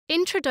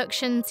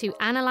Introduction to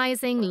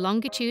analysing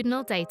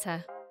longitudinal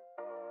data.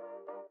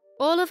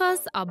 All of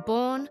us are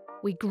born,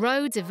 we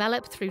grow,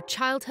 develop through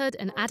childhood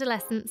and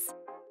adolescence,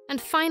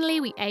 and finally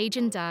we age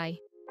and die.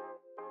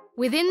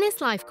 Within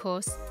this life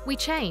course, we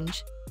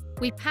change.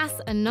 We pass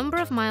a number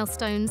of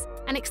milestones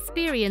and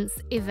experience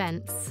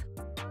events.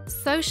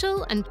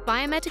 Social and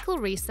biomedical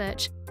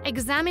research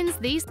examines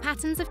these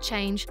patterns of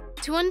change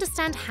to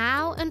understand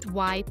how and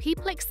why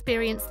people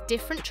experience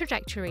different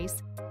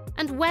trajectories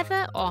and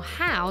whether or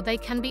how they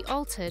can be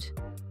altered.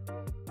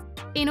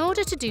 In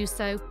order to do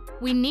so,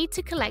 we need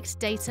to collect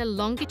data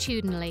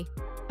longitudinally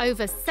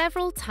over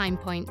several time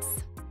points.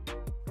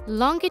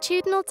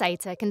 Longitudinal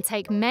data can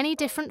take many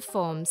different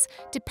forms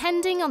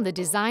depending on the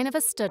design of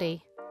a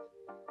study.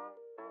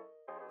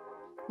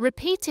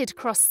 Repeated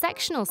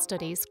cross-sectional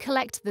studies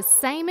collect the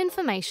same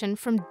information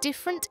from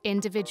different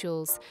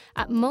individuals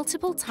at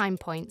multiple time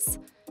points,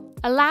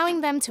 allowing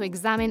them to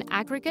examine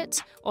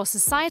aggregate or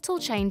societal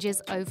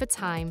changes over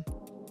time.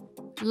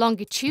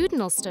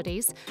 Longitudinal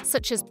studies,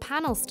 such as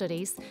panel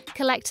studies,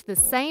 collect the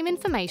same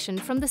information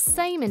from the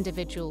same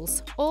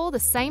individuals or the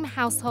same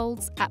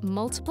households at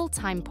multiple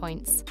time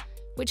points,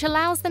 which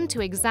allows them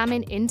to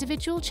examine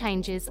individual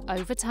changes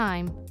over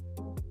time.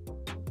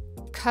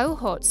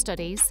 Cohort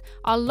studies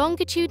are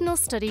longitudinal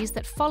studies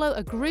that follow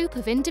a group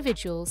of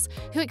individuals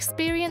who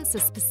experience a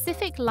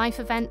specific life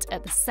event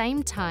at the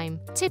same time,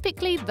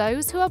 typically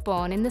those who are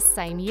born in the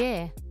same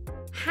year.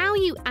 How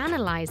you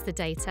analyse the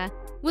data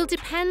will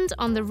depend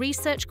on the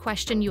research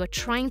question you are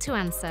trying to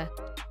answer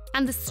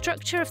and the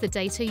structure of the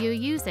data you're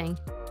using.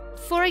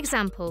 For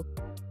example,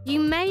 you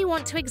may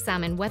want to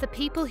examine whether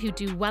people who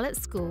do well at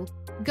school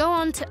go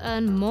on to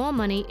earn more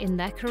money in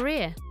their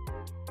career.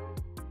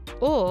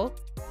 Or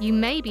you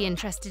may be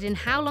interested in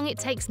how long it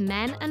takes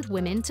men and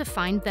women to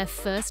find their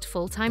first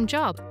full-time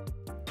job.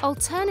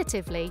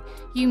 Alternatively,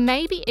 you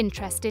may be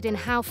interested in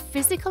how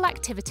physical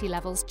activity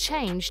levels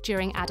change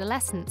during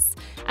adolescence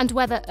and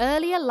whether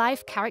earlier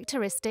life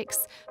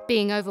characteristics,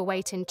 being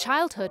overweight in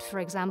childhood, for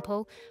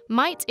example,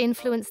 might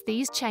influence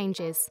these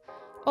changes,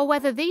 or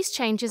whether these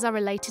changes are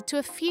related to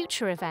a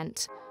future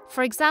event,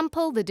 for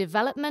example, the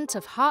development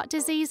of heart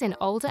disease in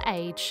older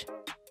age.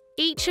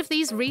 Each of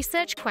these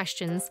research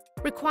questions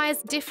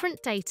requires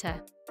different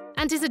data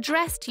and is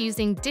addressed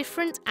using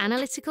different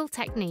analytical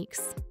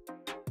techniques.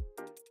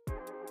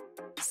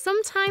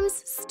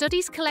 Sometimes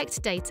studies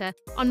collect data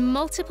on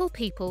multiple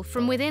people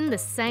from within the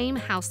same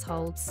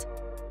households.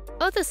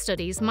 Other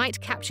studies might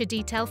capture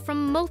detail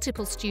from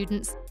multiple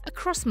students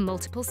across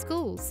multiple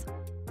schools.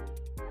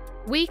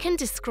 We can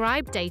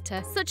describe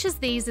data such as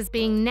these as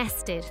being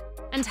nested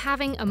and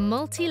having a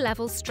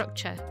multi-level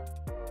structure.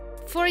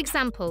 For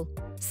example,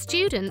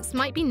 students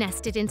might be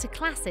nested into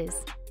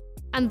classes,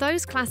 and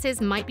those classes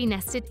might be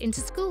nested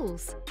into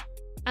schools,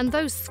 and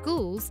those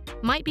schools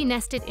might be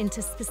nested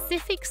into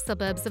specific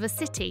suburbs of a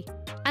city,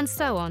 and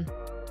so on.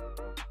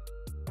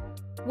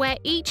 Where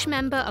each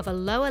member of a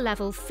lower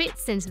level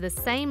fits into the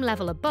same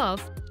level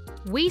above,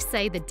 we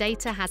say the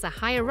data has a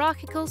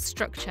hierarchical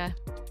structure.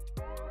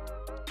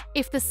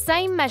 If the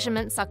same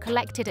measurements are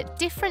collected at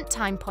different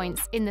time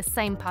points in the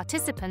same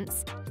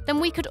participants, then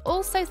we could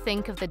also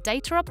think of the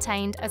data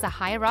obtained as a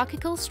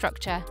hierarchical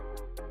structure.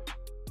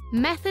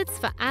 Methods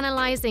for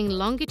analysing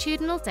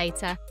longitudinal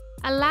data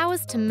allow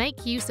us to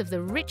make use of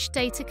the rich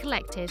data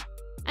collected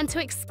and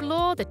to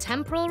explore the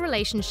temporal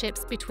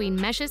relationships between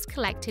measures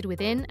collected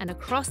within and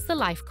across the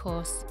life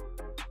course.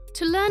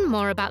 To learn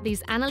more about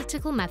these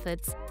analytical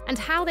methods and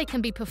how they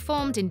can be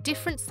performed in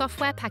different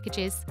software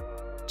packages,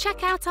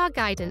 check out our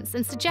guidance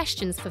and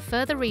suggestions for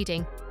further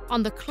reading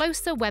on the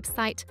Closer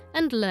website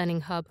and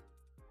Learning Hub.